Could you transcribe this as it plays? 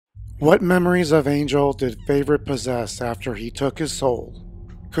What memories of Angel did Favorite possess after he took his soul?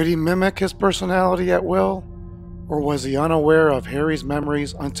 Could he mimic his personality at will? Or was he unaware of Harry's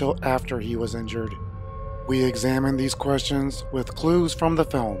memories until after he was injured? We examine these questions with clues from the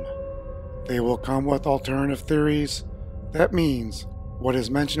film. They will come with alternative theories. That means what is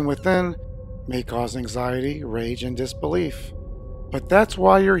mentioned within may cause anxiety, rage, and disbelief. But that's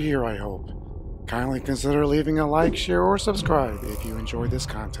why you're here, I hope. Kindly consider leaving a like, share, or subscribe if you enjoy this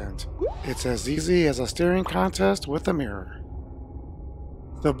content. It's as easy as a staring contest with a mirror.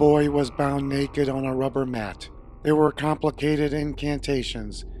 The boy was bound naked on a rubber mat. There were complicated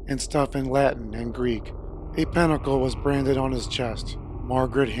incantations and stuff in Latin and Greek. A pentacle was branded on his chest.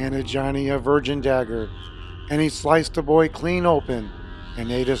 Margaret handed Johnny a virgin dagger, and he sliced the boy clean open and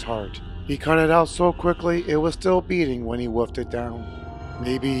ate his heart. He cut it out so quickly it was still beating when he wolfed it down.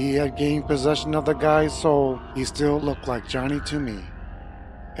 Maybe he had gained possession of the guy's soul. He still looked like Johnny to me.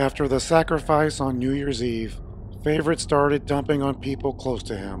 After the sacrifice on New Year's Eve, Favorite started dumping on people close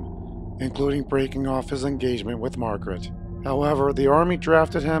to him, including breaking off his engagement with Margaret. However, the army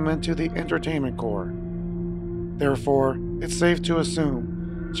drafted him into the entertainment corps. Therefore, it's safe to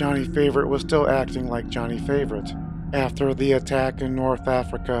assume Johnny Favorite was still acting like Johnny Favorite. After the attack in North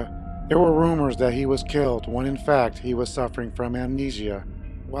Africa, there were rumors that he was killed when in fact he was suffering from amnesia.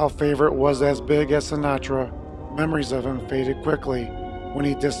 While Favorite was as big as Sinatra, memories of him faded quickly when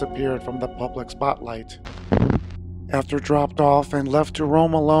he disappeared from the public spotlight. After dropped off and left to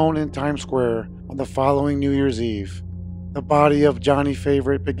roam alone in Times Square on the following New Year's Eve, the body of Johnny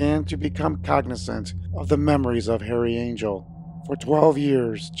Favorite began to become cognizant of the memories of Harry Angel. For 12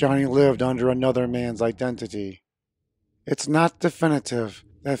 years, Johnny lived under another man's identity. It's not definitive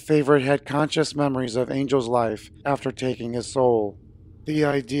that Favorite had conscious memories of Angel's life after taking his soul. The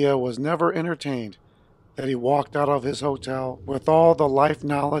idea was never entertained that he walked out of his hotel with all the life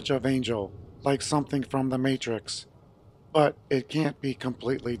knowledge of Angel, like something from the Matrix. But it can't be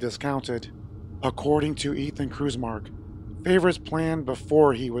completely discounted. According to Ethan Kruzmark, Favorite's plan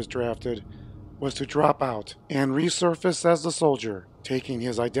before he was drafted was to drop out and resurface as the soldier, taking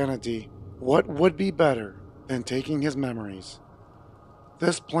his identity. What would be better than taking his memories?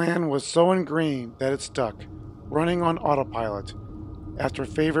 This plan was so ingrained that it stuck, running on autopilot, after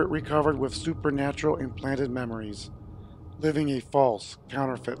Favorite recovered with supernatural implanted memories, living a false,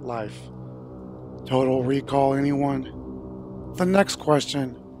 counterfeit life. Total recall, anyone? The next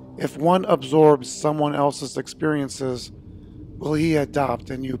question: if one absorbs someone else's experiences, will he adopt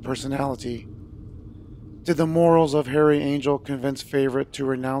a new personality? Did the morals of Harry Angel convince Favorite to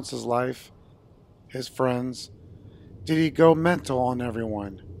renounce his life, his friends? Did he go mental on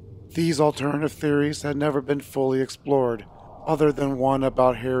everyone? These alternative theories had never been fully explored, other than one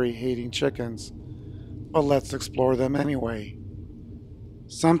about Harry hating chickens. But let's explore them anyway.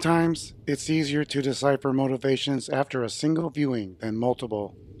 Sometimes it's easier to decipher motivations after a single viewing than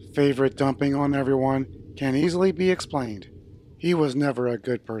multiple. Favorite dumping on everyone can easily be explained. He was never a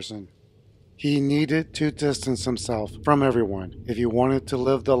good person. He needed to distance himself from everyone if he wanted to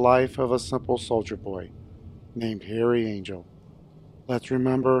live the life of a simple soldier boy named Harry Angel. Let's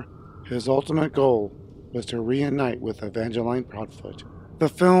remember, his ultimate goal was to reunite with Evangeline Proudfoot. The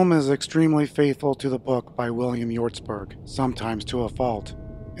film is extremely faithful to the book by William Yortzberg, sometimes to a fault.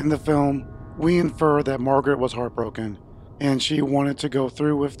 In the film, we infer that Margaret was heartbroken, and she wanted to go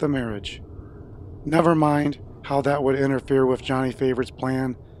through with the marriage. Never mind how that would interfere with Johnny Favorite's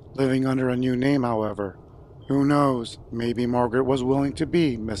plan, living under a new name, however. Who knows, maybe Margaret was willing to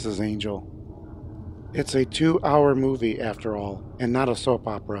be Mrs. Angel. It's a 2-hour movie after all, and not a soap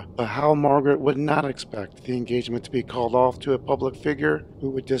opera, but how Margaret would not expect the engagement to be called off to a public figure who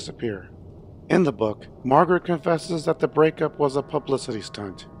would disappear. In the book, Margaret confesses that the breakup was a publicity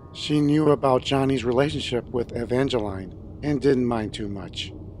stunt. She knew about Johnny's relationship with Evangeline and didn't mind too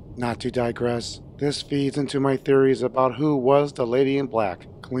much. Not to digress, this feeds into my theories about who was the lady in black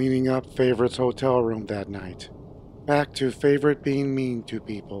cleaning up Favorite's hotel room that night. Back to Favorite being mean to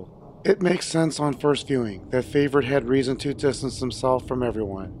people. It makes sense on first viewing that Favorite had reason to distance himself from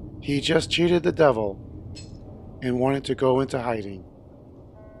everyone. He just cheated the devil and wanted to go into hiding.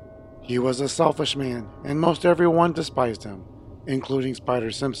 He was a selfish man, and most everyone despised him, including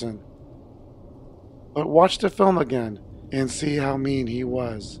Spider Simpson. But watch the film again and see how mean he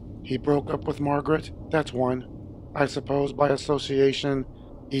was. He broke up with Margaret, that's one. I suppose by association,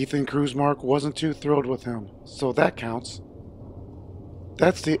 Ethan Kruzmark wasn't too thrilled with him, so that counts.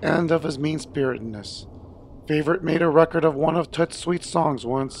 That's the end of his mean-spiritedness. Favorite made a record of one of Toot's sweet songs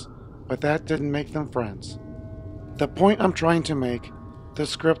once, but that didn't make them friends. The point I'm trying to make, the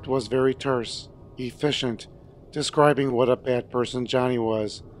script was very terse, efficient, describing what a bad person Johnny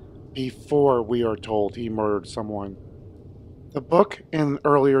was, before we are told he murdered someone. The book and an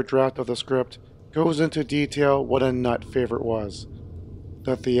earlier draft of the script goes into detail what a nut Favorite was.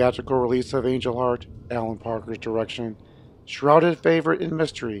 The theatrical release of Angel Heart, Alan Parker's direction, shrouded Favorite in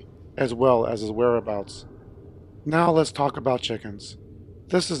mystery as well as his whereabouts. Now let's talk about chickens.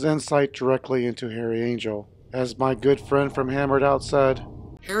 This is insight directly into Harry Angel. As my good friend from Hammered Out said,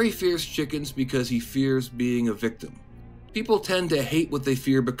 Harry fears chickens because he fears being a victim. People tend to hate what they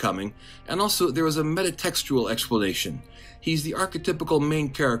fear becoming, and also there is a metatextual explanation. He's the archetypical main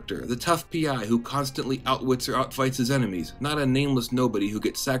character, the tough PI who constantly outwits or outfights his enemies, not a nameless nobody who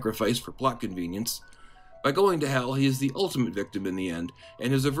gets sacrificed for plot convenience. By going to hell, he is the ultimate victim in the end,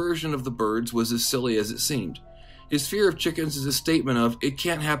 and his aversion of the birds was as silly as it seemed. His fear of chickens is a statement of, it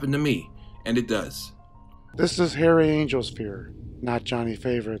can't happen to me, and it does. This is Harry Angel's fear, not Johnny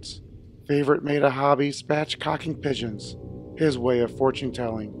Favorite's. Favorite made a hobby spatchcocking pigeons, his way of fortune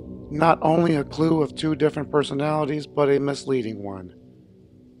telling. Not only a clue of two different personalities, but a misleading one.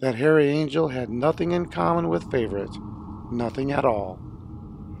 That Harry Angel had nothing in common with Favorite. Nothing at all.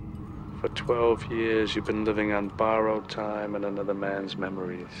 For 12 years, you've been living on borrowed time and another man's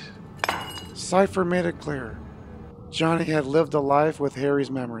memories. Cypher made it clear. Johnny had lived a life with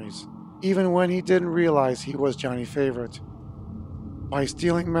Harry's memories, even when he didn't realize he was Johnny Favorite. By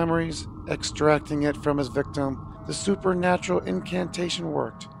stealing memories, extracting it from his victim, the supernatural incantation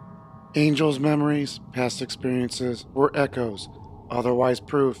worked. Angel's memories, past experiences, were echoes, otherwise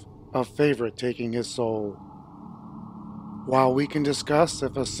proof, of Favorite taking his soul. While we can discuss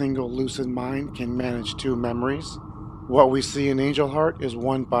if a single lucid mind can manage two memories, what we see in Angel Heart is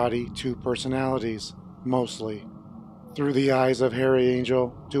one body, two personalities, mostly. Through the eyes of Harry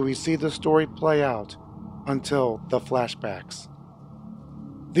Angel, do we see the story play out until the flashbacks.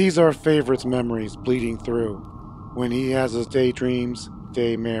 These are Favorite's memories bleeding through, when he has his daydreams,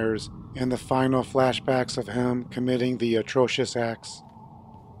 daymares, and the final flashbacks of him committing the atrocious acts.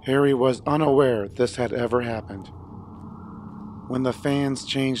 Harry was unaware this had ever happened. When the fans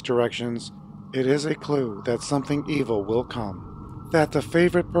change directions, it is a clue that something evil will come, that the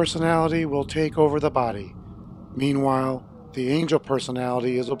Favorite personality will take over the body. Meanwhile, the Angel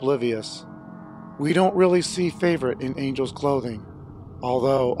personality is oblivious. We don't really see Favorite in Angel's clothing,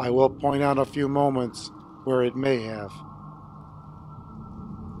 although I will point out a few moments where it may have.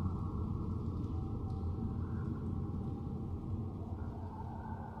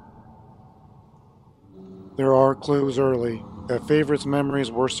 There are clues early that Favorite's memories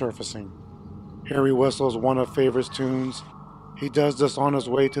were surfacing. Harry whistles one of Favorite's tunes. He does this on his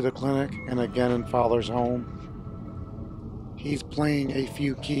way to the clinic and again in Fowler's home. He's playing a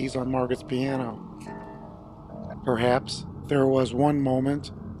few keys on Margaret's piano. Perhaps there was one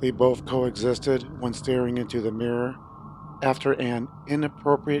moment they both coexisted when staring into the mirror after an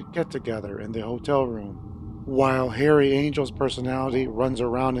inappropriate get-together in the hotel room. While Harry Angel's personality runs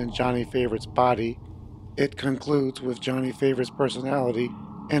around in Johnny Favorite's body, it concludes with Johnny Favorite's personality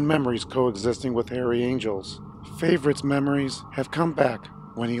and memories coexisting with Harry Angel's. Favorite's memories have come back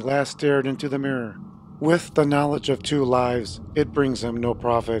when he last stared into the mirror. With the knowledge of two lives, it brings him no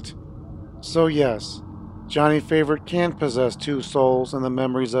profit. So yes, Johnny Favorite can possess two souls and the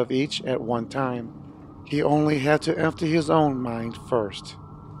memories of each at one time. He only had to empty his own mind first.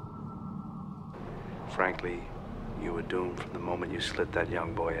 Frankly, you were doomed from the moment you slit that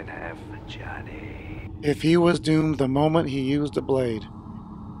young boy in half, Johnny. If he was doomed the moment he used the blade,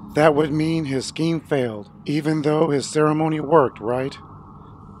 that would mean his scheme failed, even though his ceremony worked, right?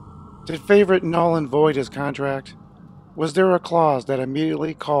 Did Favorite null and void his contract? Was there a clause that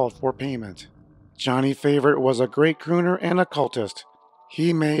immediately called for payment? Johnny Favorite was a great crooner and occultist.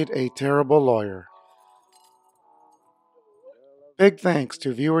 He made a terrible lawyer. Big thanks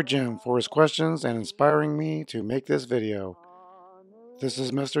to viewer Jim for his questions and inspiring me to make this video. This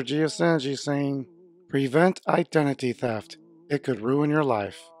is Mr. Giasenji saying, prevent identity theft. It could ruin your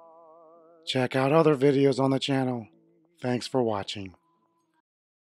life. Check out other videos on the channel. Thanks for watching.